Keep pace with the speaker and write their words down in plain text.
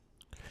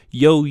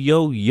Yo,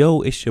 yo,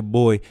 yo, it's your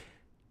boy.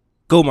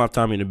 Go my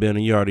Tommy in the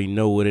building. You already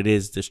know what it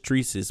is. The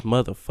streets is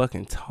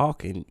motherfucking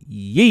talking.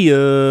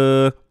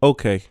 Yeah.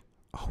 Okay.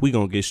 We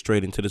gonna get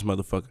straight into this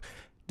motherfucker.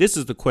 This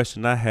is the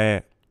question I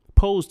had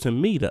posed to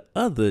me the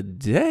other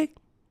day.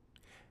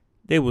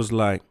 They was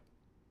like,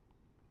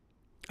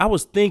 I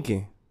was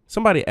thinking,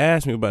 somebody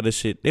asked me about this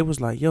shit. They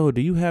was like, yo,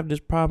 do you have this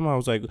problem? I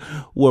was like,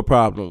 what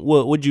problem?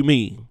 What you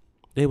mean?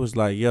 They was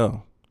like,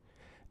 yo,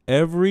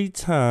 every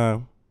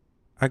time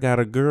I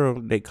got a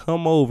girl, they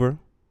come over,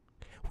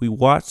 we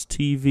watch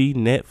TV,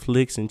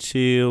 Netflix and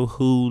chill,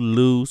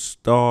 Hulu,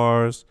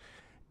 Stars,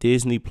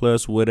 Disney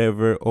Plus,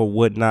 whatever, or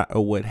whatnot,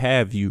 or what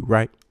have you,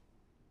 right?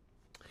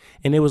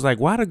 And it was like,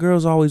 why do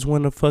girls always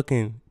want to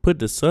fucking put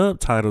the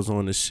subtitles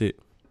on the shit?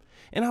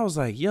 And I was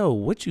like, yo,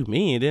 what you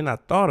mean? Then I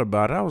thought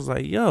about it. I was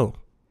like, yo,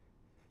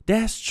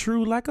 that's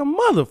true like a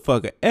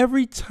motherfucker.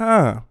 Every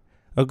time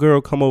a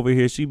girl come over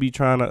here, she be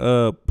trying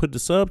to put the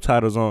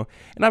subtitles on.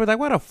 And I be like,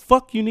 why the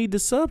fuck you need the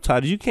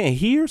subtitles? You can't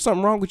hear?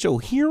 Something wrong with your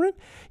hearing?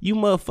 You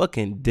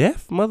motherfucking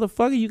deaf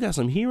motherfucker? You got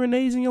some hearing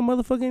aids in your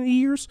motherfucking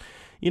ears?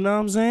 You know what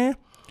I'm saying?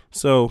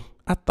 So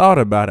I thought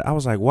about it. I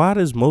was like, why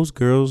does most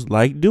girls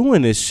like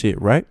doing this shit,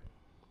 right?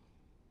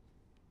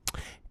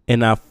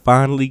 And I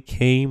finally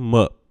came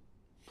up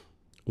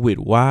with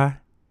why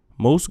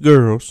most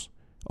girls,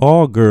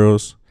 all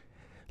girls,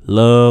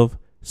 love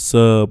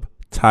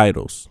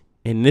subtitles.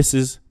 And this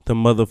is the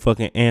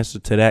motherfucking answer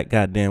to that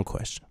goddamn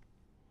question.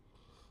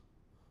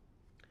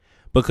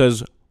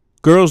 Because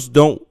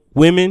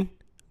women,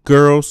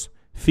 girls,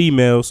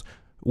 females,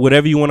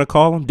 whatever you want to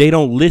call them, they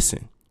don't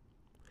listen.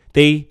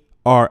 They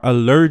are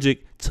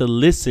allergic to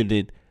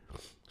listening.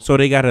 So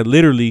they got to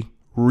literally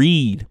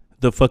read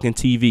the fucking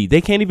TV.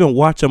 They can't even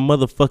watch a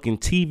motherfucking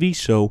TV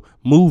show,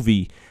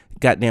 movie,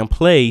 goddamn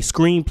play,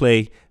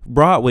 screenplay,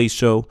 Broadway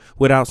show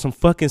without some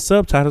fucking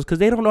subtitles because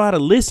they don't know how to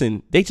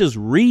listen. They just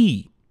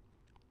read.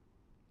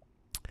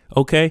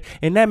 Okay?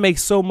 And that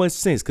makes so much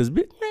sense because,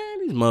 man,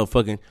 these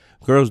motherfucking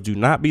girls do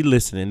not be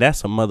listening.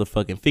 That's a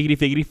motherfucking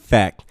figgity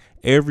fact.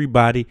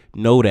 Everybody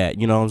know that.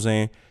 You know what I'm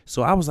saying?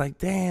 So I was like,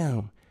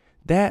 damn,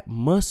 that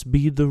must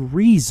be the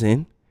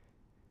reason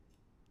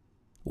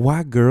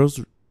why girls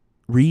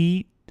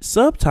read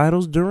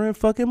subtitles during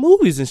fucking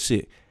movies and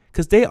shit.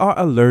 Because they are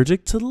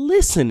allergic to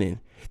listening.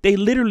 They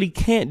literally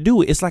can't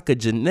do it. It's like a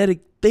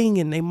genetic thing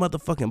in their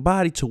motherfucking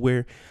body to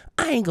where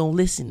I ain't gonna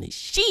listen to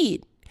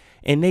shit.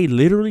 And they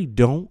literally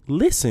don't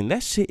listen.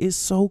 That shit is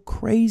so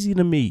crazy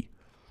to me.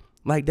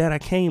 Like that, I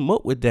came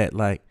up with that.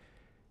 Like,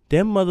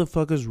 them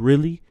motherfuckers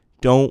really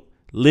don't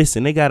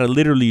listen. They gotta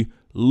literally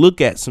look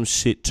at some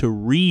shit to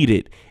read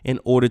it in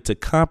order to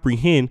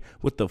comprehend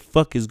what the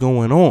fuck is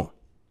going on.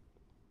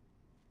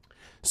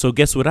 So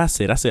guess what I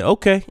said? I said,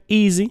 okay,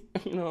 easy.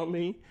 You know what I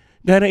mean?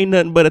 That ain't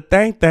nothing but a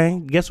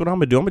thing. Guess what I'm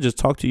going to do? I'm going to just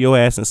talk to your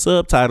ass in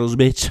subtitles,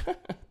 bitch.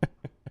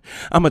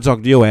 I'm going to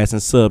talk to your ass in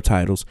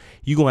subtitles.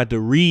 You going to have to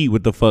read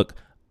what the fuck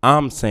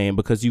I'm saying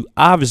because you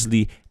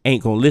obviously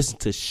ain't going to listen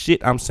to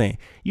shit I'm saying.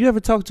 You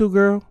ever talk to a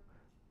girl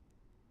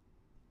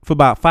for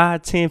about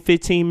 5, 10,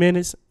 15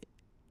 minutes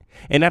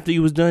and after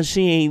you was done,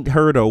 she ain't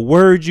heard a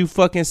word you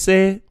fucking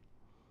said?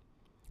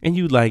 And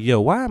you like,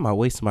 yo, why am I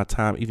wasting my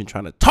time even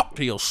trying to talk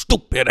to your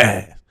stupid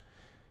ass?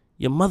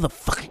 You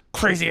motherfucking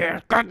crazy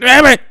ass. God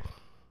damn it.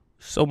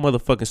 So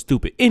motherfucking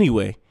stupid.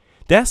 Anyway,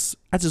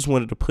 I just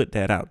wanted to put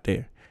that out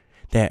there.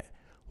 That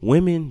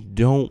women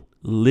don't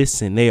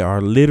listen. They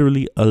are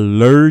literally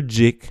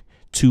allergic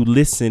to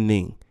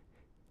listening.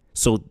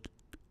 So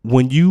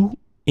when you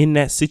in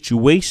that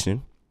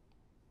situation,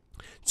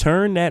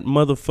 turn that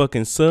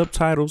motherfucking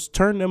subtitles,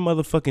 turn them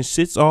motherfucking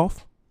shits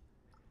off.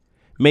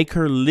 Make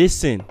her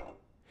listen.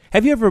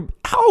 Have you ever,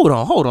 hold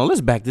on,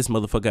 let's back this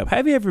motherfucker up.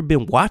 Have you ever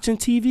been watching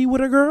TV with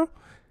a girl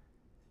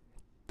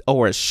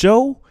or a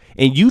show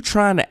and you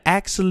trying to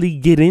actually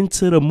get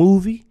into the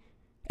movie,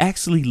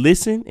 actually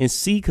listen and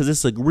see because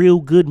it's a real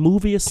good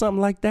movie or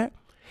something like that?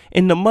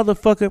 And the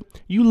motherfucker,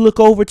 you look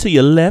over to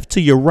your left,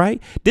 to your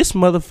right, this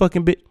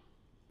motherfucking bitch,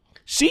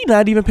 she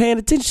not even paying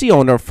attention. She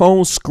on her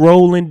phone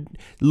scrolling,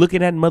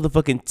 looking at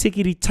motherfucking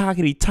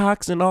tickety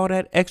talks and all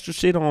that extra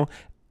shit on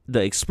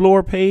the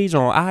Explore page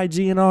on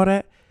IG and all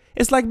that.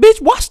 It's like, bitch,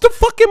 watch the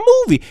fucking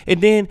movie. And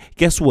then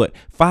guess what?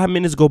 5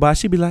 minutes go by.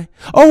 She be like,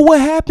 oh,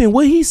 what happened?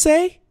 What he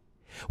say?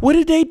 What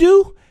did they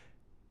do?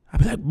 I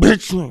be like,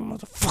 bitch, you ain't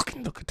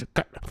motherfucking look at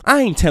the.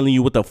 I ain't telling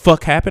you what the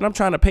fuck happened. I'm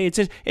trying to pay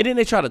attention. And then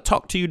they try to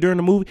talk to you during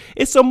the movie.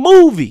 It's a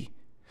movie.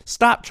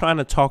 Stop trying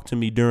to talk to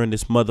me during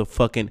this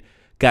motherfucking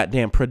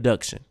goddamn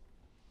production.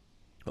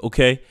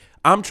 Okay?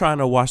 I'm trying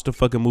to watch the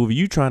fucking movie.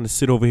 You trying to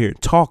sit over here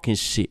and talk and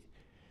shit.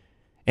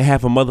 And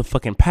have a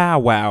motherfucking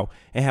powwow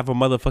and have a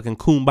motherfucking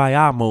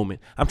kumbaya moment.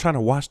 I'm trying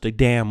to watch the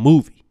damn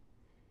movie.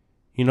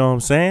 You know what I'm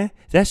saying?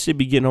 That shit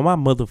be getting on my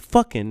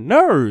motherfucking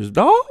nerves,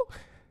 dog.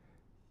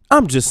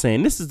 I'm just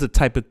saying, this is the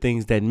type of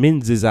things that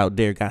men's is out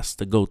there got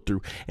to go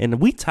through. And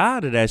we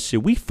tired of that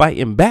shit. We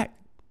fighting back.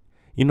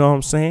 You know what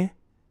I'm saying?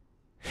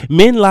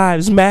 Men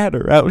lives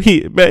matter out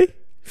here, man.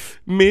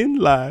 Men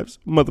lives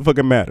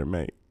motherfucking matter,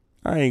 man.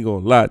 I ain't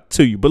gonna lie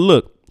to you. But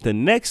look, the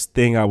next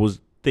thing I was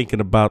thinking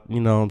about, you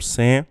know what I'm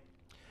saying?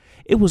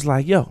 It was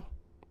like, yo,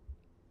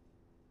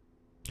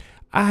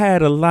 I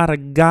had a lot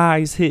of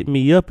guys hit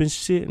me up and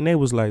shit, and they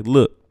was like,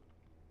 look,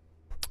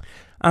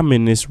 I'm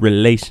in this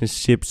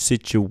relationship,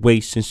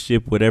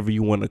 situationship, whatever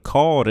you want to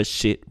call the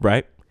shit,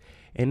 right?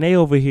 And they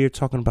over here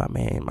talking about,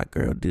 man, my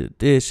girl did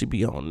this. She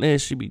be on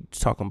this. She be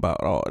talking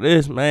about all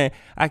this, man.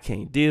 I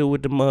can't deal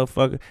with the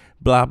motherfucker.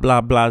 Blah,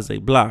 blah, blah, say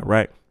blah,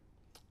 right?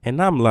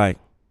 And I'm like,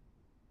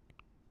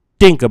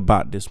 think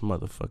about this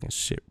motherfucking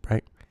shit,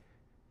 right?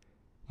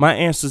 My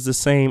answer's the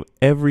same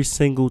every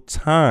single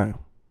time.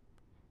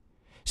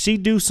 She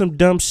do some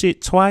dumb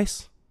shit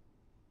twice.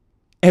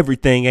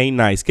 Everything ain't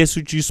nice. Guess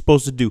what you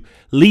supposed to do?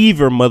 Leave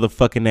her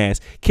motherfucking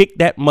ass. Kick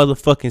that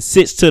motherfucking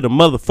sitch to the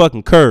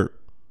motherfucking curb.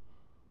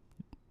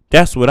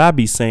 That's what I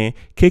be saying.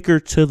 Kick her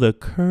to the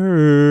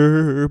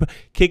curb.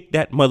 Kick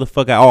that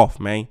motherfucker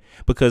off, man.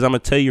 Because I'm going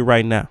to tell you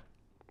right now.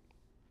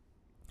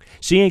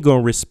 She ain't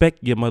going to respect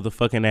your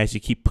motherfucking ass. You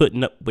keep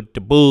putting up with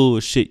the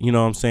bullshit. You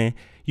know what I'm saying?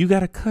 You got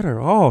to cut her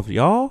off,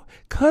 y'all.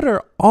 Cut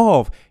her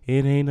off.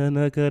 It ain't nothing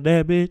to cut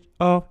that bitch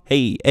off.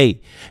 Hey.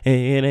 It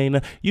ain't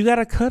nothing. You got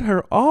to cut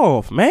her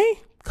off, man.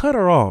 Cut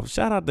her off.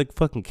 Shout out to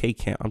fucking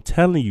K-Camp. I'm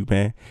telling you,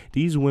 man.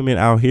 These women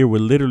out here will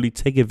literally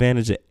take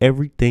advantage of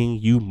everything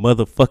you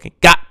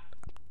motherfucking got.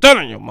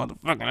 Telling you,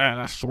 motherfucking ass,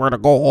 I swear to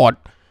God.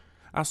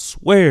 I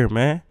swear,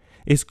 man.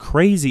 It's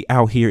crazy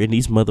out here in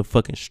these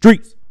motherfucking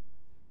streets.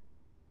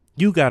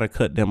 You gotta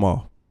cut them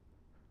off.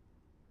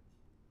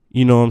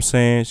 You know what I'm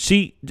saying?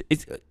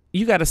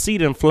 You gotta see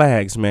them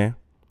flags, man.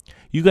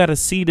 You gotta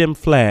see them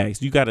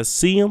flags. You gotta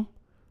see them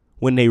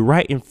when they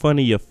right in front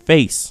of your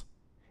face.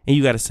 And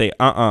you gotta say,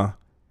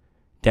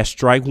 that's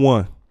strike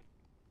one.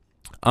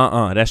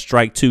 That's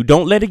strike two.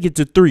 Don't let it get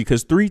to three,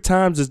 because 3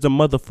 times is the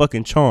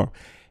motherfucking charm.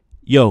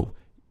 Yo.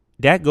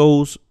 That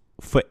goes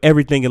for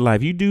everything in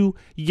life. You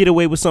get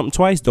away with something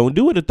twice. Don't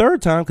do it a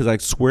third time, because I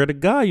swear to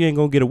God, you ain't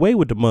going to get away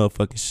with the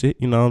motherfucking shit.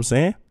 You know what I'm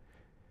saying?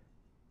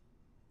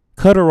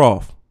 Cut her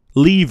off.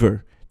 Leave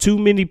her. Too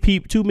many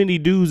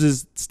dudes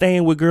is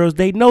staying with girls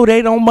they know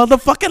they don't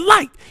motherfucking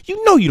like.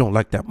 You know you don't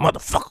like that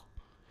motherfucker.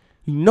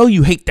 You know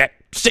you hate that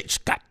shit.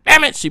 God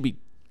damn it. She be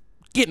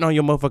getting on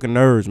your motherfucking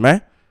nerves,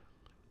 man.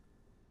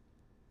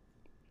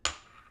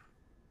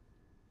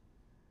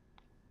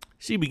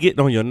 She be getting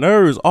on your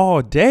nerves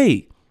all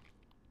day.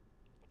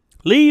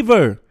 Leave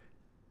her.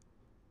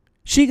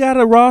 She got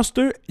a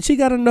roster. She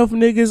got enough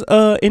niggas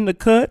in the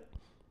cut.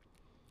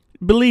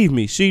 Believe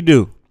me, she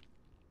do.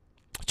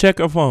 Check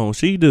her phone.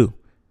 She do.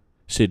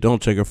 Shit,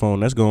 don't check her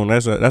phone.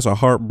 That's a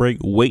heartbreak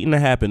waiting to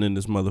happen in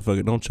this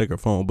motherfucker. Don't check her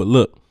phone. But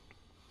look,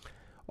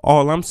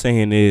 all I'm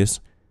saying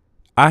is,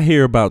 I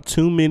hear about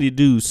too many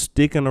dudes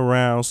sticking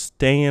around,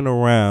 staying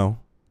around,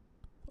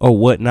 or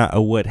whatnot,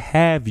 or what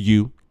have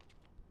you,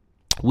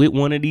 with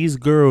one of these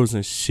girls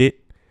and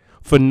shit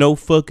for no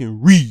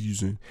fucking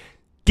reason.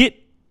 Get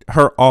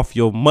her off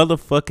your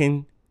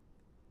motherfucking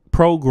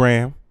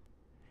program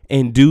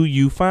and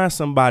find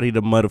somebody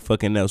to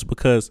motherfucking else.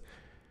 Because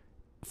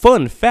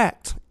fun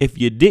fact, if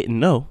you didn't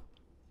know,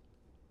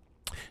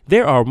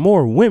 there are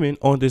more women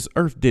on this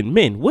earth than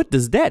men. What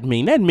does that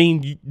mean? That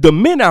means the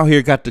men out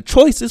here got the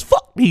choices.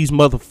 Fuck these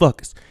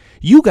motherfuckers.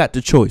 You got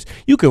the choice.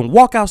 You can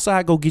walk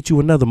outside, go get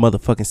you another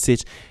motherfucking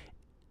sitch.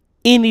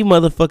 Any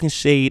motherfucking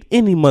shade,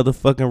 any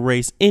motherfucking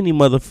race, any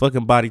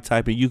motherfucking body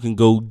type, and you can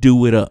go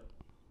do it up.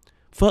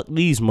 Fuck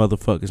these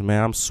motherfuckers,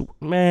 man.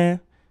 Man.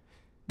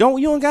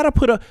 You don't gotta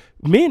put up.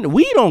 Men,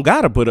 we don't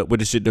gotta put up with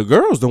the shit. The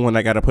girls the one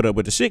that gotta put up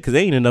with the shit, because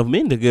there ain't enough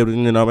men to give. It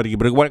ain't enough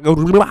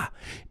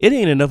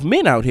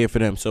men out here for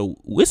them. So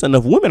it's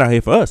enough women out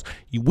here for us.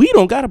 We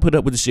don't gotta put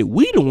up with the shit.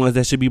 We the ones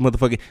that should be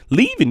motherfucking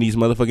leaving these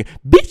motherfucking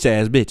bitch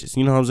ass bitches.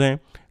 You know what I'm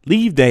saying?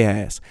 Leave their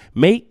ass.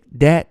 Make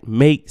that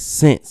make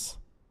sense.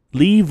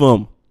 Leave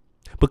them,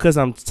 because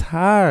I'm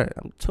tired.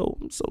 I'm so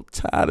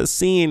tired of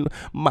seeing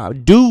my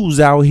dudes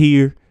out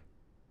here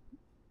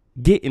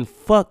getting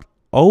fucked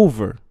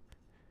over,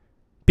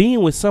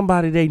 being with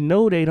somebody they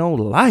know they don't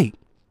like.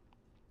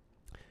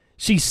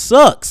 She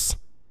sucks.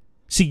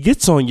 She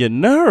gets on your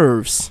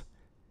nerves.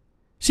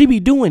 She be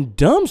doing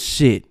dumb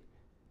shit.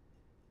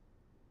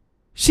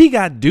 She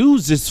got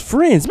dudes as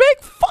friends. Man,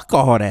 fuck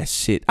all that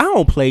shit. I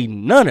don't play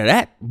none of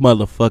that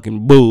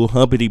motherfucking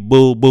humpity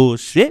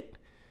bullshit.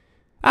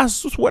 I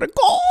swear to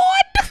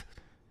God.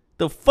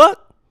 The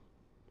fuck?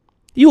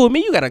 You and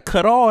me, you gotta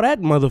cut all that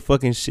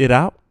motherfucking shit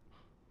out.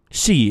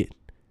 Shit.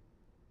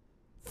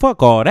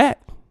 Fuck all that.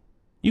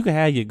 You can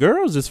have your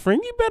girls as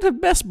friends. You better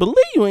best believe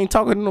you ain't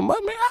talking to no man.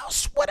 I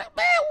swear to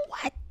man,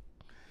 what?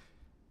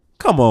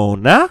 Come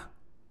on now.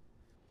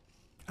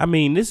 I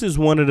mean, this is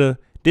one of the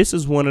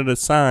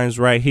signs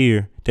right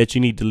here that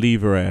you need to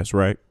leave her ass,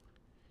 right?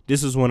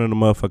 This is one of the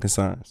motherfucking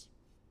signs.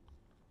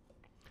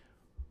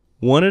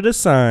 One of the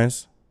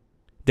signs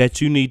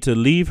that you need to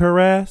leave her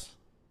ass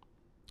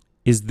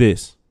is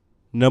this.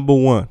 Number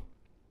 1.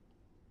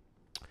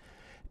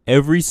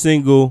 Every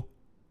single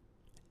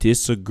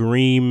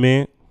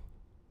disagreement,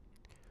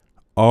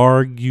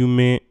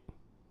 argument,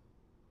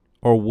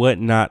 or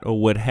whatnot or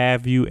what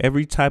have you,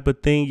 every type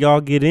of thing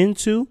y'all get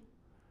into,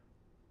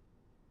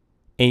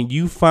 and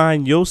you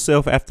find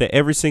yourself after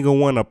every single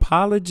one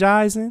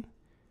apologizing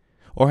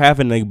or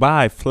having to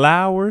buy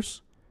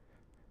flowers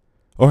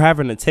or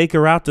having to take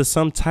her out to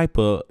some type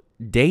of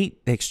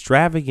date,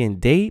 extravagant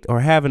date,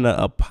 or having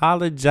to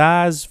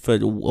apologize for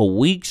a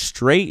week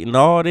straight and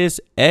all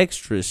this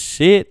extra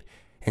shit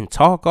and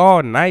talk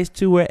all nice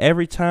to her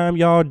every time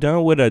y'all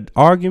done with an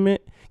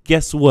argument,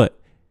 guess what?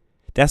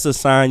 That's a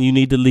sign you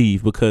need to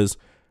leave, because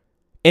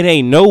it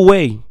ain't no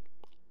way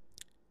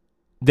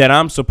that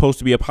I'm supposed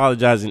to be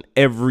apologizing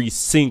every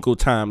single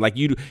time. Like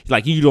you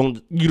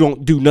don't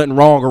do nothing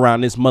wrong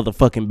around this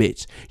motherfucking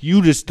bitch.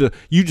 You just a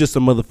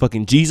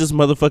motherfucking Jesus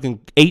motherfucking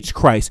H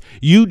Christ.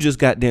 You just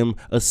got them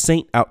a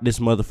saint out this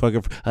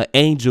motherfucker, an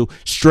angel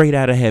straight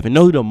out of heaven.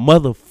 No, the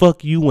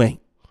motherfucker you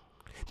ain't.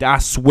 I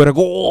swear to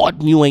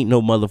God, you ain't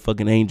no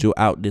motherfucking angel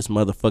out this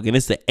motherfucking.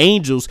 It's the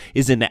angels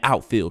is in the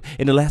outfield.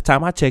 And the last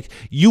time I checked,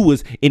 you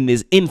was in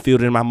this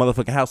infield in my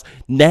motherfucking house,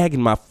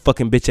 nagging my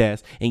fucking bitch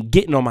ass and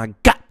getting on my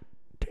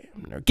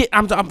goddamn nerves.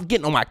 I'm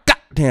getting on my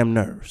goddamn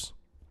nerves.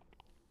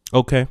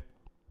 Okay?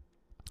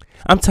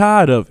 I'm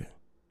tired of it.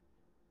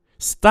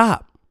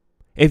 Stop.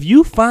 If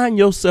you find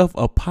yourself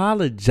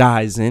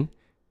apologizing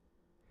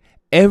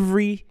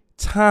every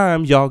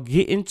time y'all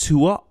get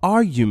into an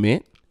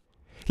argument,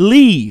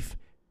 leave.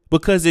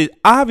 Because it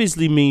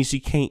obviously means she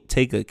can't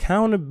take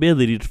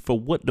accountability for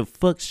what the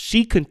fuck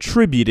she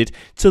contributed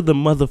to the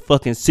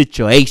motherfucking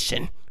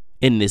situation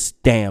in this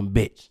damn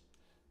bitch.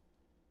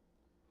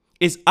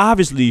 It's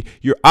obviously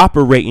you're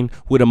operating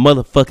with a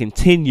motherfucking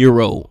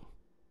 10-year-old.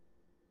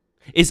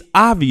 It's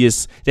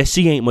obvious that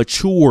she ain't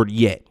matured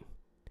yet.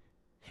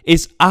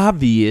 It's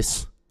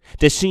obvious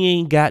that she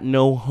ain't got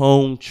no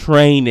home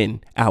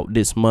training out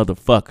this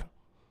motherfucker.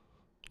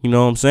 You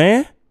know what I'm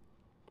saying?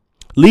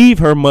 Leave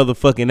her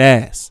motherfucking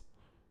ass.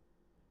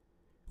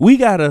 We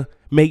gotta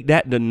make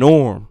that the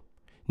norm.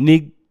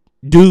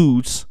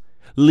 Dudes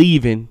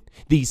leaving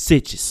these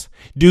sitches.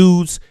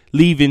 Dudes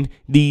leaving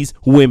these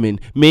women.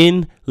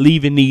 Men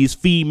leaving these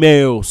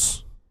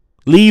females.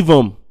 Leave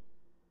them.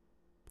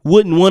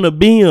 Wouldn't want to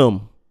be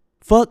them.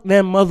 Fuck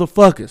them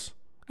motherfuckers.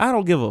 I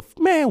don't give a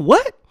man.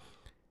 What?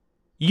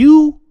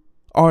 You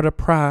are the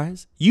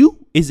prize.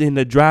 You is in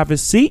the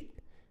driver's seat.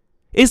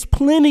 It's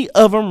plenty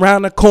of them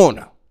around the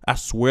corner. I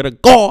swear to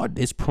God,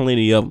 there's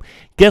plenty of them.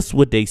 Guess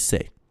what they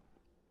say?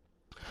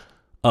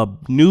 A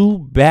new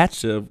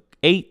batch of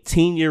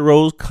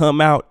 18-year-olds come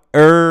out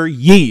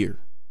year.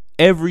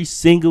 Every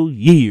single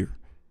year.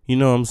 You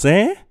know what I'm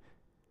saying?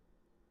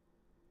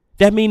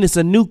 That means it's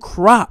a new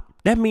crop.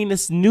 That means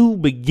it's new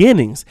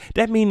beginnings.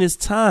 That means it's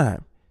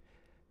time.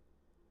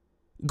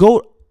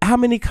 How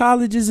many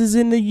colleges is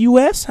in the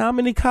U.S.? How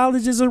many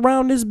colleges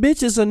around this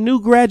bitch? It's a new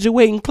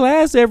graduating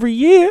class every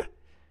year.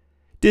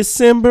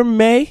 December,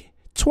 May.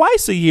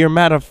 Twice a year,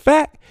 matter of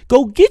fact.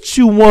 Go get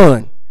you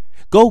one.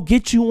 Go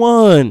get you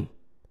one.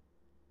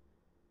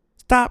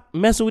 Stop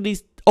messing with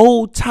these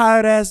old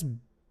tired ass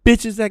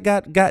bitches that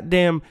got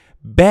goddamn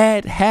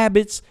bad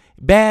habits,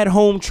 bad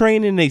home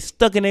training. They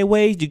stuck in their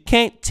ways. You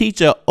can't teach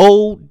an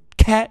old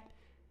cat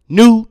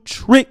new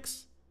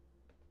tricks.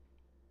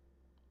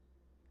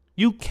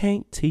 You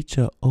can't teach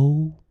an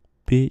old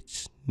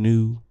bitch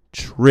new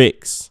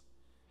tricks.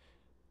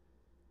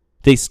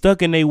 They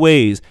stuck in their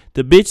ways.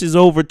 The bitch is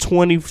over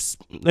 20.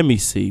 Let me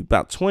see.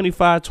 About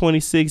 25,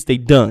 26. They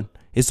done.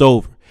 It's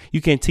over.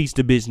 You can't teach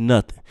the bitch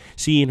nothing.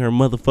 She in her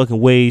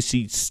motherfucking ways.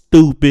 She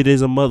stupid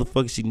as a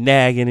motherfucker. She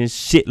nagging and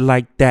shit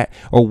like that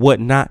or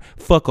whatnot.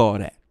 Fuck all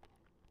that.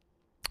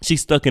 She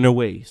stuck in her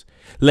ways.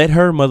 Let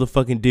her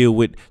motherfucking deal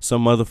with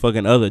some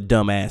motherfucking other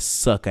dumbass,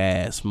 suck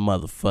ass,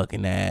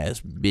 motherfucking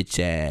ass, bitch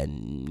ass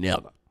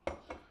nigga.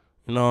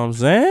 You know what I'm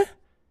saying?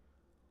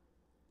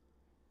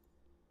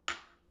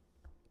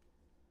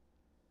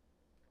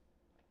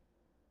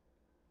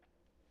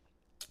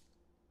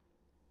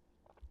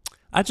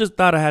 I just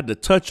thought I had to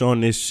touch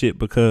on this shit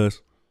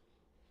because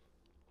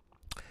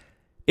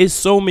it's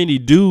so many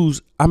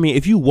dudes. I mean,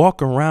 if you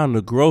walk around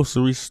the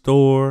grocery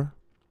store,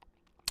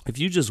 if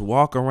you just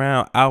walk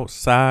around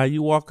outside,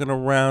 you walking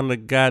around the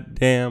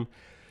goddamn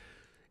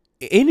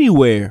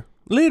anywhere,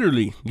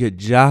 literally your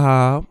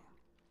job,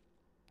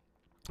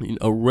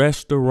 a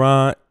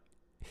restaurant,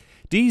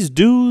 these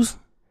dudes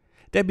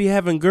that be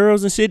having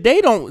girls and shit,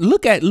 they don't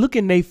look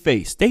in their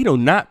face. They do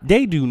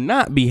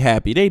not be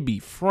happy. They be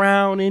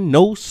frowning,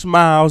 no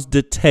smiles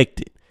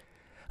detected.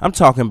 I'm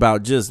talking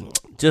about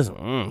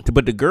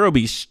but the girl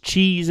be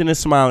cheesing and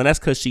smiling. That's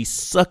because she's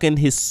sucking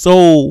his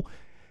soul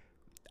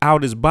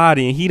out his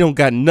body and he don't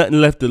got nothing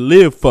left to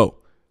live for.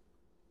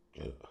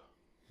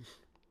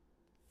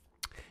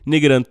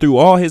 Nigga done threw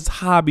all his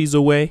hobbies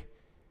away.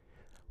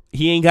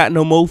 He ain't got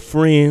no more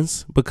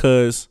friends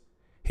because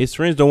his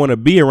friends don't want to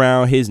be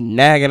around his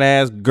nagging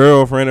ass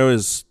girlfriend or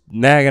his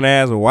nagging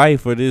ass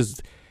wife or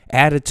this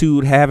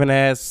attitude having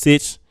ass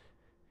sitch.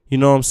 You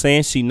know what I'm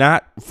saying? She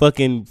not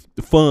fucking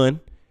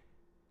fun.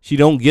 She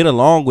don't get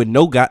along with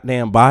no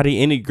goddamn body.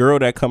 Any girl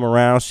that come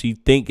around, she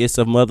think it's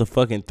a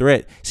motherfucking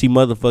threat. She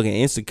motherfucking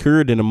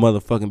insecure than a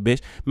motherfucking bitch.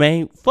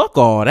 Man, fuck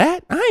all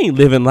that. I ain't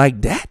living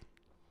like that.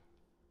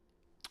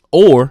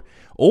 Or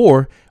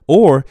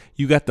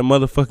you got the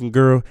motherfucking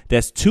girl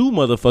that's too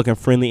motherfucking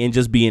friendly and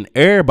just be in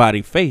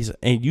everybody's face.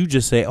 And you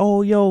just say,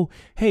 oh, yo,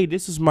 hey,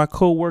 this is my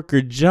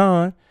coworker,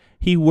 John.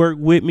 He worked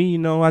with me, you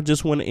know, I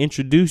just want to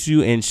introduce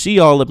you. And she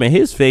all up in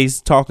his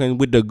face talking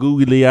with the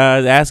googly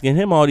eyes, asking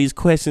him all these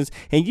questions.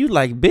 And you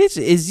like,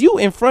 bitch, is you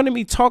in front of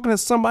me talking to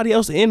somebody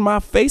else in my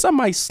face? I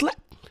might slap.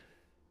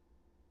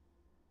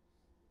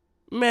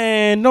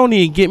 Man, don't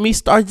even get me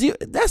started.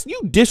 That's you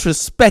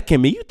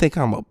disrespecting me. You think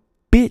I'm a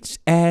bitch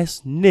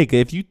ass nigga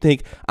if you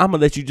think I'm going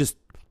to let you just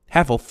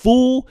have a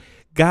full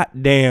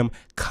goddamn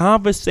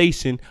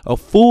conversation, a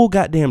full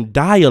goddamn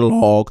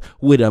dialogue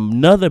with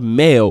another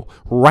male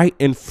right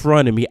in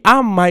front of me.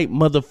 I might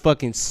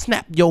motherfucking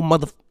snap your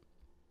mother.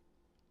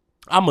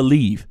 I'ma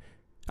leave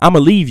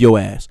your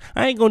ass.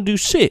 I ain't gonna do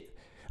shit.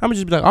 I'ma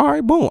just be like, all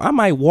right, boom. I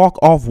might walk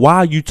off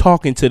while you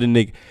talking to the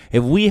nigga.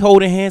 If we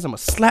holding hands, I'ma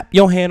slap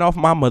your hand off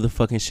my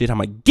motherfucking shit.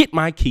 I'ma get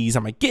my keys.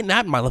 I'ma get in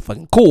that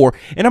motherfucking core,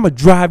 and I'ma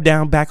drive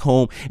down back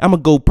home. I'ma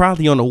go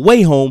probably on the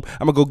way home.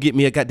 I'ma go get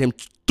me a goddamn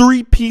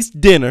 3-piece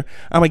dinner.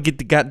 I'm gonna get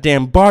the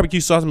goddamn barbecue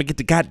sauce. I'm gonna get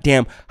the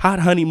goddamn hot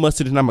honey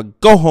mustard, and I'm gonna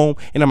go home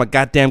and I'm gonna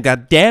goddamn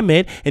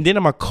it. And then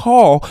I'm gonna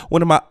call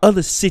one of my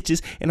other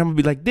sitches, and I'm gonna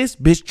be like, this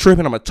bitch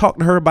tripping. I'm gonna talk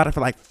to her about it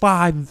for like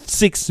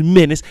 5-6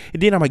 minutes,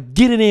 and then I'm gonna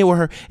get it in with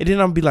her, and then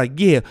I'm gonna be like,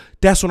 yeah,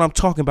 that's what I'm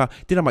talking about.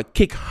 Then I'm gonna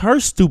kick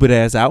her stupid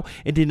ass out,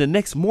 and then the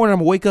next morning I'm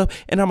gonna wake up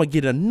and I'm gonna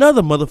get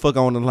another motherfucker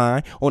on the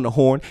line, on the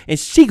horn, and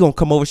she gonna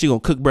come over, she gonna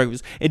cook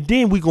breakfast, and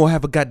then we gonna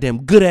have a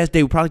goddamn good ass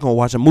day. We're probably gonna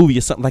watch a movie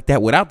or something like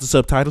that without the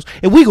subtitles,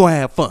 and we gonna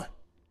have fun.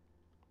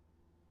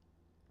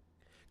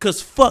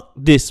 Cause fuck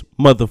this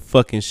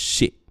motherfucking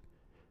shit.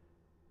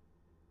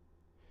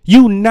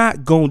 You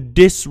not gonna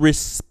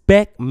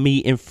disrespect me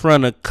in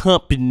front of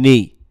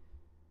company.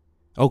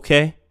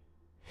 Okay?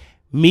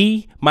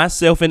 Me,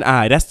 myself, and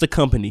I. That's the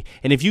company.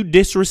 And if you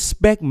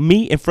disrespect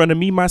me in front of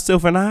me,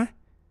 myself, and I,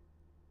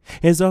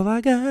 it's all I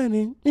got.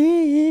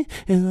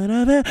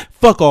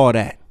 Fuck all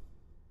that.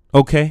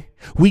 Okay?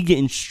 We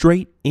getting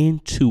straight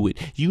into it.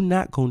 You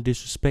not gonna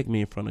disrespect me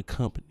in front of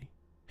company.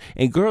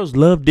 And girls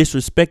love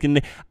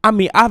disrespecting. I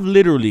mean, I've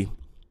literally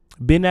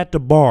been at the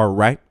bar,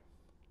 right?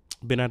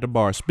 Been at the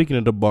bar. Speaking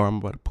of the bar, I'm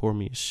about to pour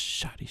me a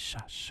shot.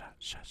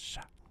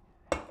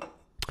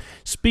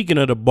 Speaking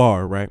of the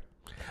bar, right?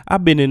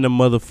 I've been in the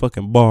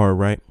motherfucking bar,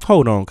 right?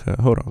 Hold on, cuz.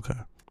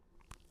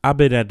 I've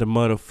been at the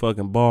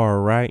motherfucking bar,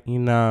 right? You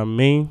know what I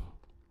mean?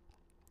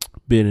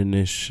 Been in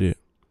this shit.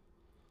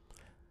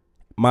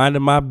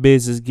 Minding my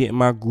business, getting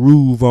my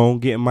groove on,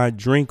 getting my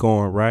drink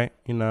on, right?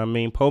 You know what I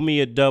mean? Pour me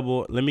a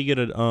double. Let me get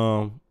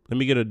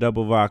a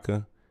double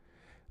vodka.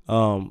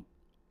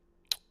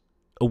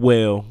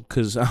 Well,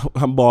 cause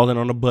I'm balling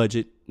on a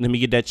budget. Let me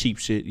get that cheap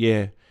shit.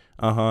 Yeah.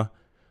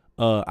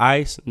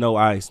 Ice? No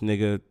ice,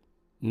 nigga.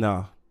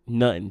 Nah,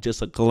 nothing.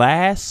 Just a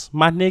glass,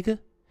 my nigga,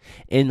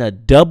 and a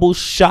double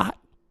shot.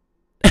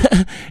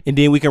 And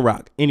then we can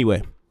rock.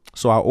 Anyway,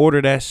 so I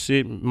ordered that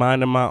shit,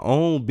 minding my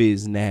own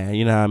business now.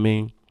 You know what I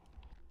mean?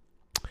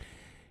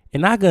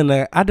 And I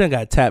done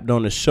got tapped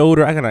on the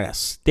shoulder. I got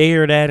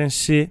stared at and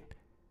shit.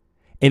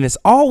 And it's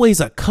always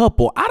a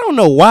couple. I don't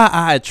know why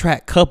I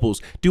attract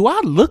couples. Do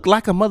I look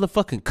like a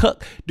motherfucking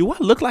cuck? Do I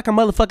look like a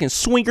motherfucking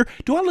swinger?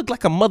 Do I look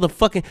like a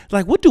motherfucking,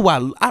 like, what do I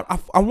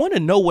want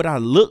to know what I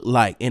look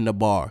like in the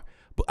bar.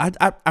 But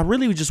I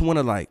really just want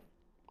to, like,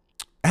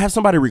 have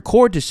somebody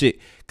record this shit,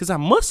 because I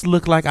must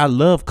look like I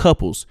love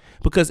couples,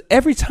 because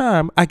every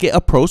time I get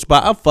approached by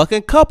a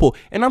fucking couple,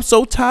 and I'm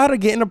so tired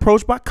of getting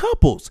approached by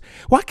couples.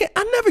 Why can't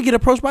I never get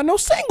approached by no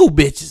single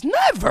bitches?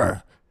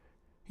 Never.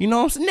 You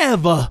know what I'm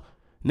saying?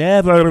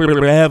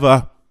 Never,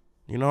 ever.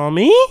 You know what I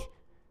mean?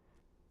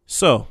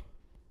 So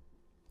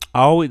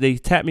they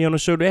tap me on the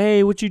shoulder.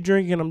 Hey, what you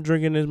drinking? I'm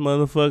drinking this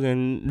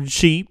motherfucking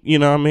cheap. You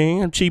know what I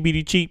mean? I'm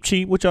cheapity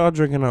cheap. What y'all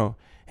drinking on?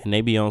 And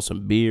they be on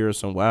some beer or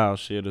some wild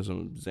shit or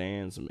some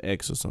Zan, some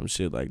X or some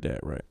shit like that,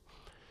 right?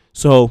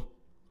 So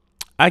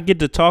I get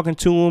to talking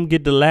to them,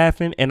 get to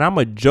laughing, and I'm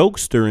a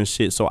jokester and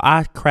shit. So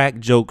I crack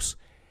jokes.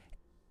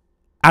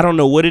 I don't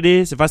know what it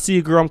is. If I see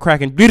a girl, I'm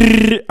cracking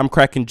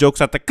jokes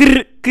out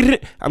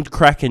the. I'm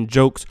cracking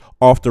jokes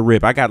off the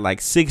rip. I got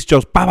like 6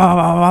 jokes.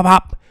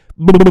 Like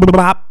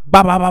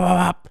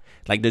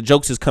the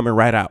jokes is coming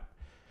right out.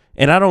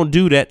 And I don't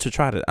do that to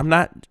try to.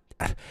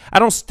 I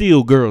don't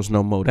steal girls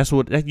no more.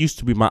 That used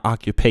to be my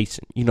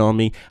occupation. You know what I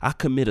mean? I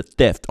commit a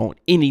theft on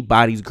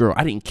anybody's girl.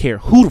 I didn't care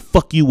who the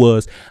fuck you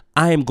was.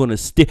 I am gonna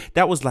steal.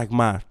 That was like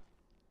my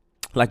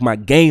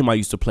game I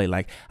used to play.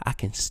 Like, I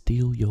can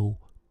steal your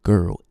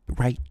girl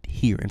right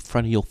here in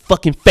front of your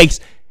fucking face,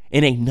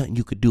 and ain't nothing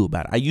you could do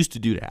about it. I used to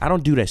do that. I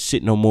don't do that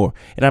shit no more.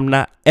 And I'm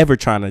not ever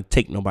trying to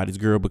take nobody's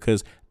girl,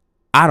 because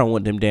I don't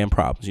want them damn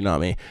problems. You know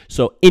what I mean?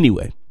 So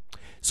anyway.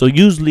 So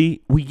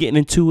usually we getting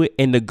into it,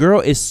 and the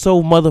girl is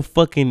so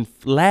motherfucking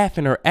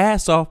laughing her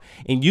ass off,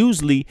 and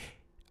usually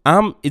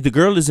The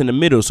girl is in the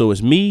middle, so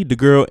it's me, the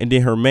girl, and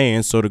then her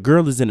man. So the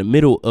girl is in the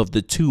middle of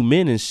the two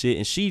men and shit,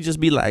 and she just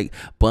be like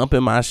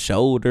bumping my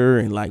shoulder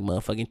and like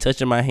motherfucking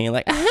touching my hand,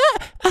 like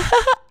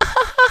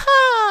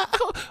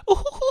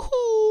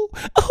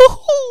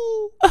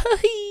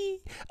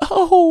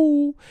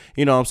oh,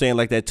 you know what I'm saying,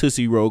 like that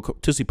Tootsie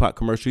Pop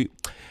commercial.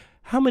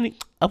 How many?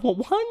 I want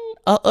one,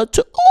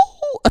 two,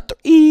 a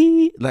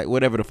three, like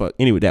whatever the fuck.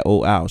 Anyway, that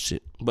old owl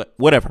shit. But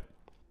whatever.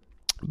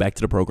 Back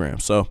to the program.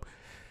 So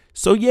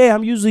yeah,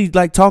 I'm usually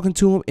like talking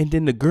to him, and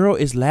then the girl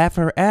is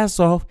laughing her ass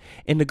off,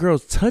 and the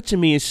girl's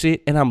touching me and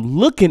shit, and I'm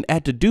looking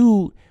at the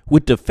dude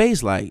with the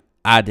face like,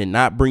 I did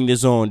not bring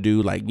this on,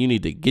 dude. Like, you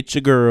need to get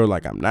your girl.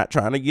 Like, I'm not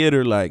trying to get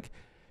her. Like,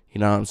 you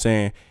know what I'm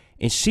saying?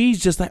 And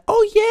she's just like,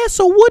 oh yeah,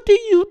 so what do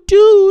you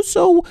do?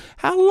 So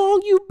how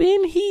long you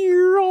been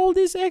here? All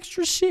this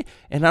extra shit.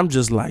 And I'm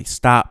just like,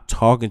 stop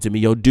talking to me.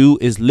 Yo,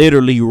 dude is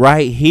literally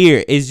right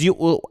here.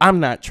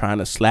 I'm not trying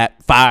to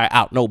slap fire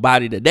out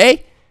nobody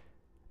today.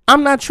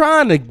 I'm not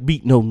trying to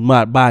beat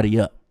nobody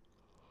up.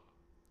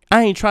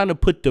 I ain't trying to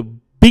put the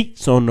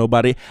beats on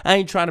nobody. I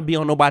ain't trying to be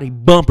on nobody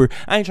bumper.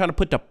 I ain't trying to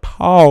put the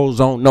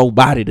paws on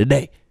nobody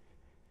today.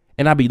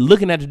 And I be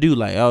looking at the dude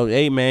like, oh,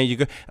 hey,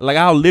 man, like,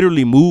 I'll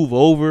literally move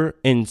over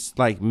and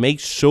like make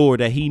sure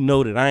that he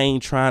know that I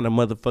ain't trying to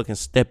motherfucking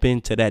step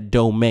into that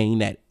domain,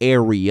 that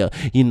area.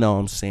 You know what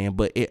I'm saying?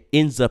 But it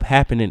ends up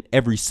happening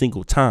every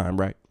single time,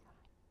 right?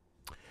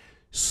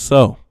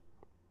 So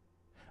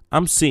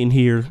I'm sitting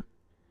here,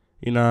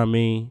 you know what I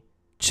mean,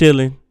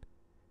 chilling.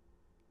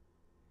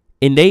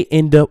 And they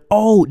end up,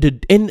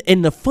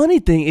 and the funny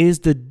thing is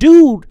the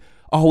dude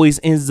always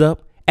ends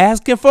up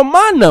asking for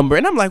my number.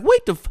 And I'm like,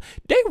 wait,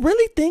 they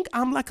really think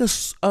I'm like a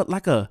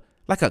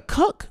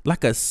cuck,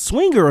 like a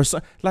swinger or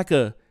something, like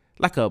a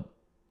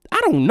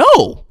I don't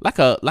know, like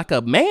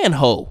a man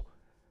hoe,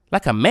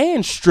 like a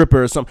man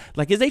stripper or something.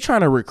 Like, is they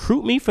trying to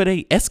recruit me for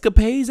their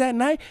escapades at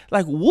night?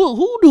 Like,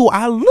 who do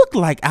I look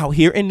like out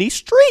here in these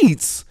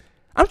streets?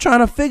 I'm trying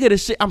to figure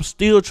this shit. I'm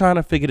still trying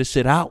to figure this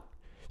shit out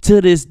to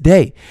this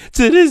day.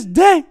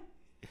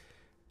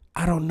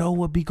 I don't know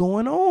what be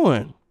going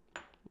on.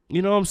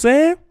 You know what I'm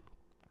saying?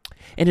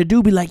 And the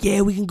dude be like,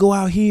 yeah, we can go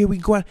out here. We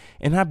can go out.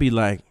 And I be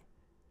like,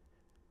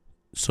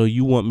 so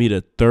you want me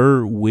to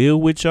third wheel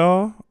with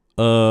y'all?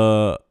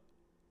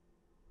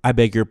 I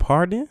beg your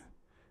pardon?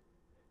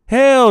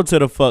 Hell to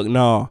the fuck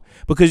no.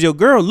 Because your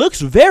girl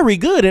looks very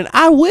good, and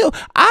let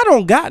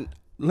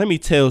me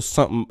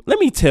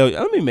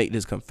make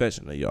this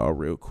confession to y'all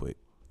real quick.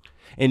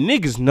 And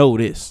niggas know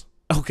this,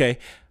 okay?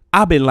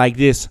 I've been like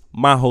this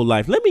my whole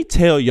life. Let me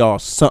tell y'all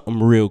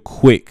something real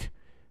quick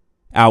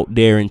out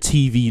there in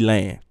TV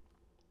land,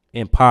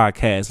 in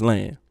podcast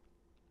land.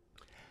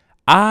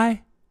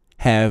 I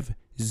have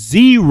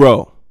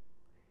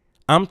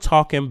I'm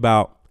talking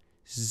about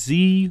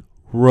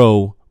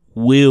zero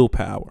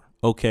willpower,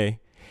 okay?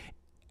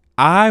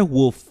 I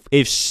will,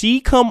 if she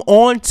come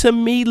on to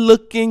me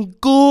looking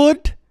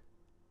good,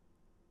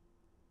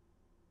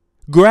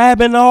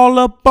 grabbing all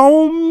up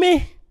on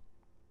me,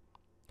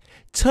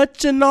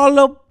 touching all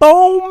up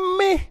on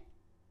me,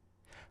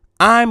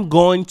 I'm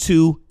going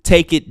to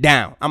take it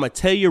down. I'm going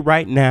to tell you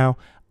right now,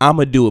 I'm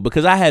going to do it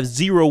because I have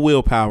zero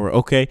willpower,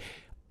 okay?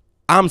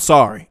 I'm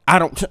sorry. I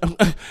don't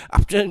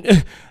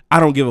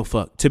give a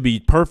fuck, to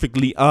be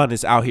perfectly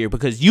honest out here,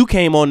 because you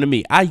came on to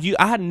me. I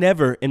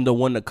never am the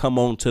one to come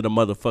on to the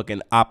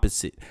motherfucking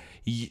opposite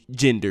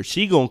gender.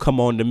 She gonna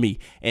come on to me.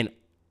 And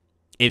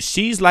if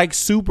she's like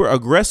super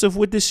aggressive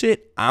with this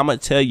shit, I'm gonna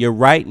tell you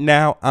right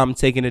now, I'm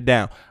taking it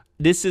down.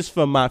 This is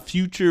for my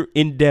future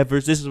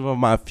endeavors. This is for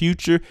my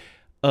future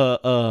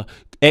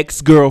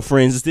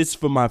ex-girlfriends. This is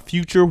for my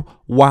future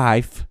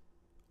wife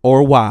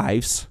or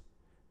wives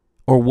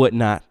or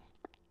whatnot.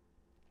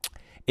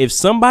 If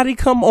somebody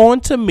come on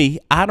to me,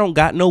 I don't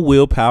got no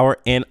willpower,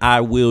 and I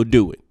will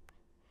do it.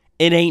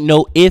 It ain't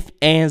no ifs,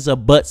 ands, or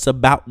buts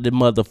about the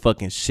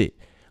motherfucking shit,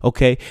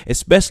 okay?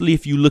 Especially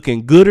if you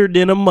looking gooder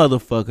than a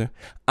motherfucker,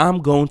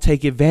 I'm gonna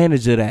take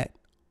advantage of that.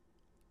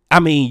 I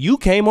mean, you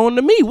came on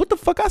to me. What the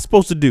fuck I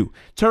supposed to do?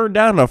 Turn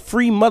down a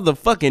free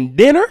motherfucking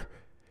dinner?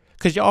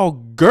 Cause y'all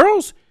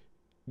girls,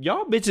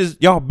 y'all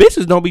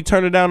bitches don't be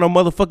turning down no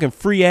motherfucking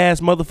free ass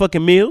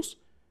motherfucking meals.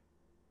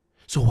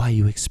 So why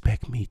you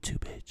expect me to,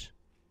 bitch?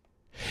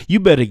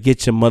 You better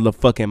get your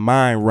motherfucking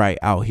mind right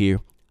out here.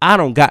 I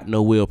don't got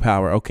no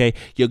willpower, okay?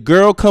 Your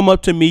girl come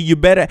up to me, you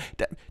better.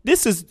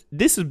 This is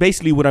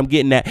basically what I'm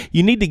getting at.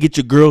 You need to get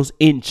your girls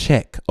in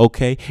check,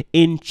 okay?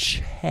 In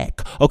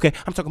check, okay?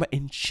 I'm talking about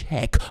in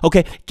check,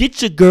 okay?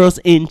 Get your girls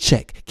in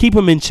check. Keep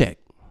them in check.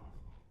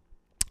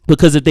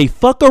 Because if they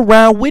fuck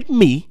around with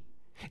me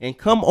and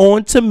come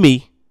on to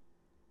me,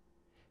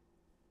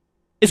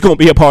 it's going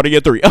to be a part of your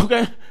three,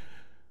 okay?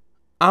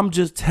 I'm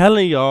just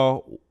telling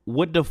y'all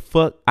what the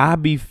fuck I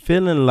be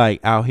feeling like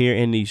out here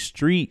in these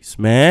streets,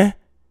 man.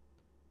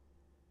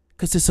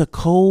 Because it's a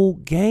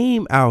cold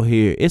game out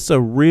here. It's a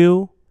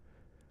real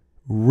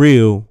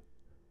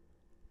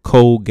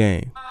cold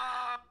game.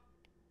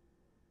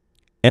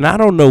 And I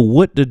don't know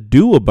what to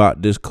do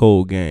about this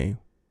cold game.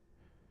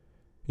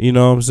 You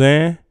know what I'm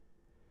saying?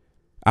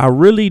 I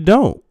really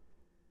don't.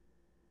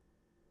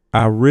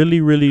 I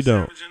really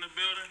don't.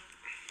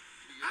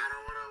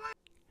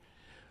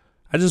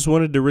 I just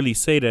wanted to really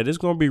say that. It's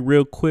going to be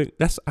real quick.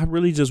 I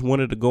really just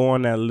wanted to go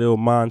on that little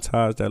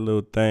montage, that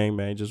little thing,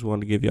 man. Just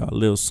wanted to give y'all a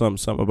little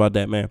something about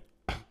that, man.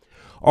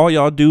 All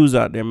y'all dudes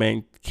out there,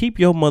 man, keep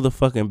your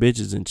motherfucking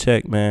bitches in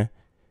check, man.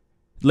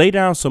 Lay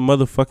down some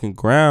motherfucking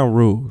ground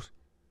rules.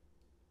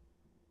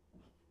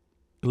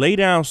 Lay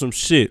down some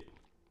shit.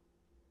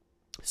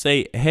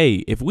 Say,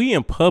 hey, if we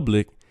in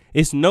public,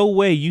 it's no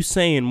way you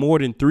saying more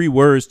than 3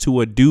 words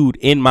to a dude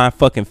in my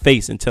fucking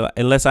face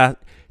unless I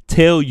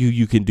tell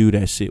you can do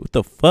that shit. What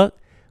the fuck?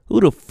 Who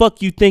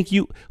you think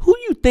you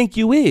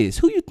is?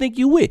 Who you think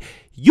you with?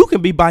 You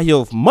can be by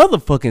your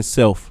motherfucking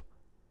self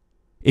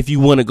if you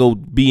want to go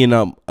be in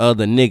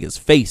other niggas'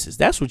 faces.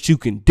 That's what you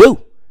can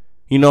do.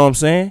 You know what I'm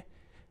saying?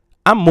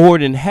 I'm more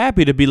than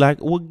happy to be like,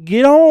 well,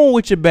 get on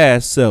with your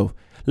bad self.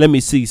 Let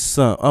me see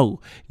some. Oh,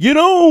 get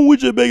on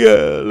with your big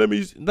ass. Let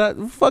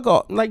me fuck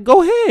off. Like,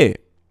 go ahead.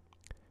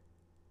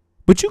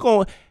 But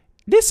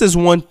this is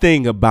one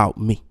thing about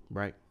me,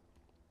 right?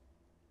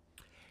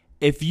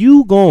 If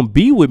you gonna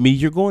be with me,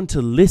 you're going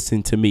to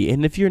listen to me.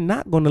 And if you're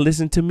not gonna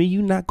listen to me,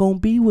 you're not gonna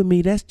be with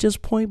me. That's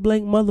just point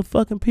blank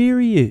motherfucking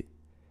period.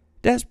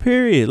 That's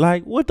period.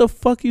 Like, what the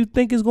fuck you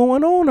think is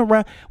going on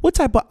around? What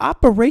type of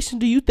operation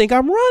do you think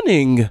I'm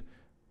running?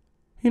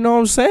 You know what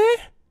I'm saying?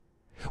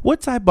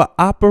 What type of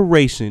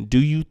operation do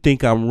you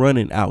think I'm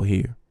running out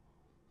here?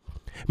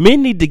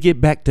 Men need to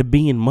get back to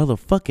being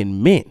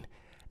motherfucking men.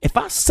 If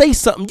I say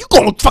something, you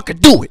gonna fucking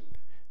do it.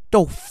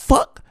 The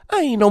fuck? I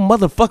ain't no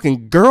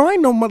motherfucking girl. I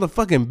ain't no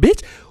motherfucking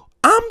bitch.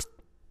 I'm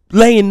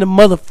laying the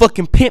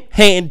motherfucking pimp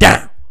hand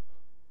down.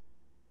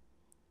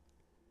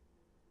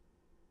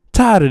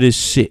 Tired of this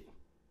shit.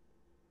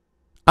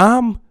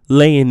 I'm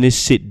laying this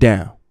shit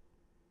down.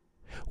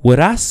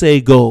 What I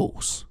say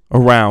goes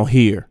around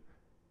here.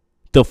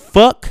 The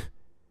fuck?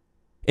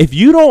 If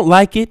you don't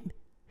like it,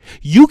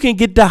 you can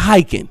get to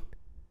hiking.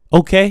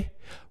 Okay?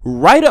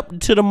 Right up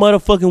to the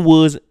motherfucking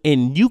woods,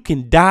 and you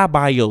can die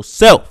by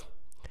yourself.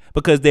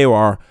 Because there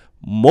are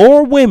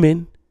more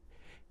women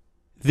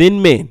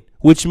than men,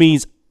 which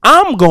means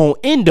I'm going to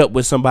end up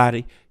with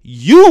somebody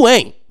you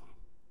ain't.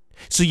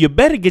 So you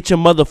better get your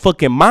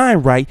motherfucking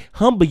mind right,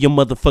 humble your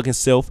motherfucking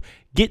self,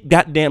 get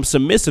goddamn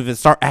submissive, and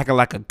start acting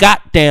like a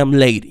goddamn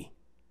lady.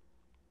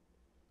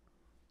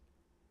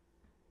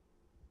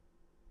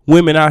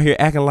 Women out here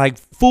acting like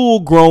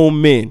full-grown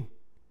men.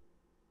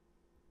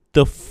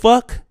 The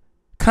fuck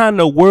kind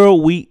of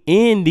world we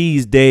in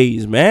these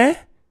days, man?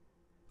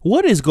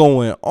 What is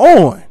going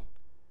on?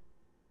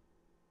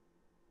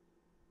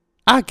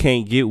 I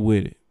can't get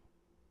with it.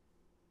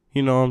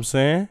 You know what I'm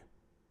saying?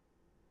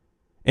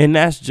 And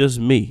that's just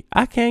me.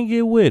 I can't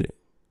get with it.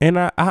 And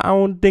I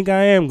don't think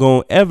I am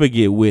going to ever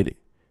get with it.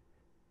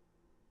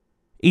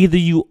 Either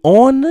you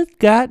on the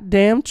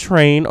goddamn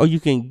train or you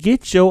can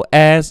get your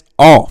ass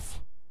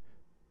off.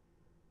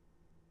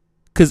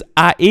 Because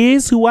I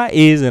is who I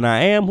is and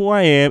I am who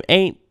I am.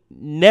 Ain't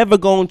never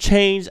going to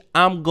change.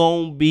 I'm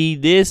going to be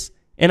this.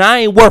 And I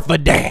ain't worth a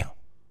damn.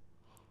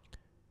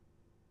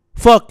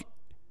 Fuck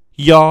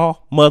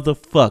y'all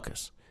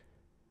motherfuckers.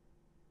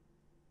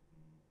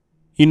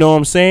 You know what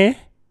I'm saying?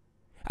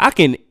 I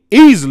can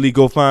easily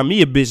go find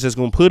me a bitch that's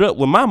going to put up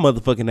with my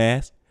motherfucking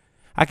ass.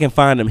 I can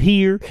find them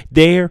here,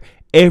 there,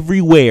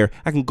 everywhere.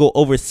 I can go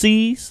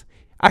overseas.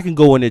 I can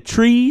go in the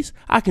trees.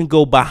 I can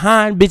go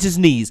behind bitches'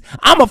 knees.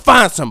 I'm going to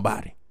find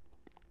somebody.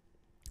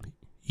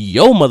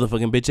 Yo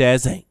motherfucking bitch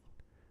ass ain't.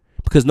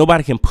 Because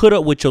nobody can put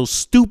up with your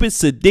stupid,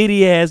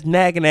 sedity ass,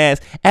 nagging ass,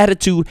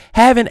 attitude,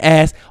 having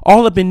ass,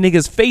 all up in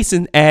niggas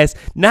facing ass,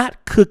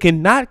 not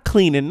cooking, not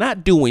cleaning,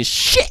 not doing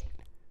shit.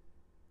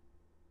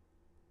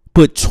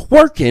 But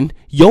twerking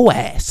your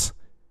ass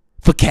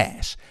for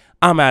cash.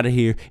 I'm out of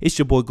here. It's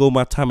your boy Go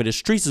My Time in the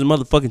Streets is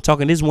motherfucking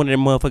talking. This is one of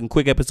them motherfucking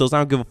quick episodes. I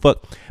don't give a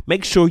fuck.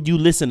 Make sure you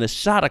listen to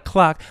Shot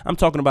O'Clock. I'm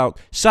talking about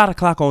Shot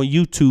O'Clock on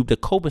YouTube, the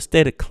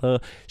Copacetic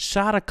Club.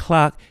 Shot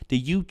O'Clock,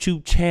 the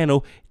YouTube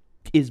channel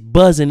is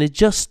buzzing. It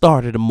just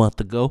started a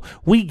month ago.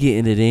 We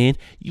getting it in.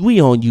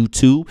 We on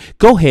YouTube.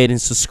 Go ahead and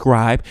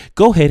subscribe.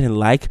 Go ahead and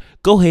like.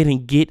 Go ahead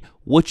and get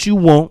what you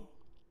want.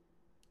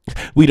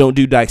 We don't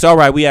do dykes. All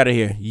right, we out of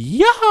here.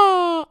 Yeah.